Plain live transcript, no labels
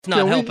It's not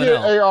Can we helping get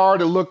out. AR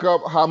to look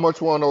up how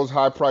much one of those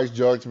high-priced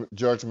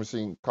jugs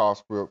machine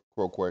costs real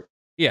quick?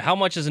 Yeah, how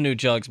much is a new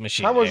Jugs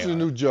machine? How much is AR? a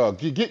new jug?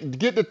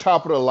 Get the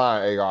top of the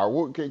line,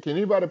 AR. Can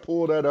anybody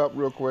pull that up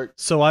real quick?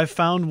 So I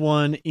found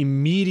one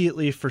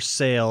immediately for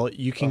sale.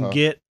 You can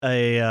get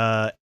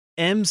a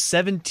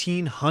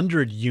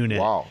M1700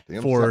 unit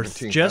for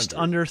just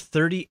under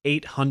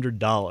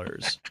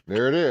 $3,800.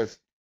 There it is.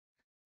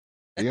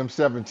 The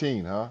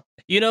M17, huh?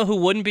 You know who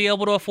wouldn't be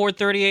able to afford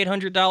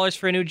 $3,800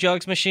 for a new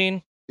Jugs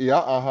machine?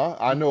 Yeah,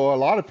 I know a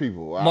lot of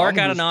people. Mark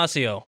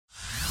Attanasio.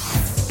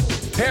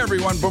 Hey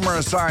everyone, Boomer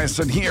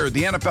Esiason here.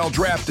 The NFL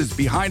draft is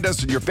behind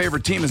us and your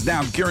favorite team is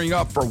now gearing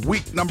up for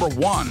week number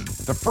 1.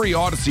 The free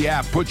Odyssey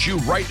app puts you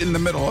right in the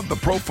middle of the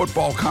pro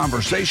football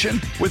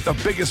conversation with the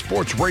biggest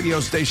sports radio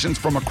stations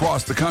from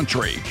across the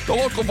country. The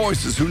local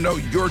voices who know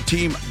your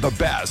team the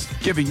best,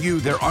 giving you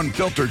their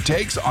unfiltered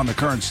takes on the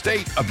current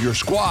state of your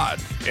squad.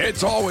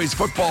 It's always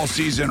football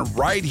season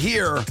right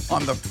here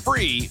on the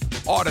free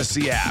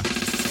Odyssey app.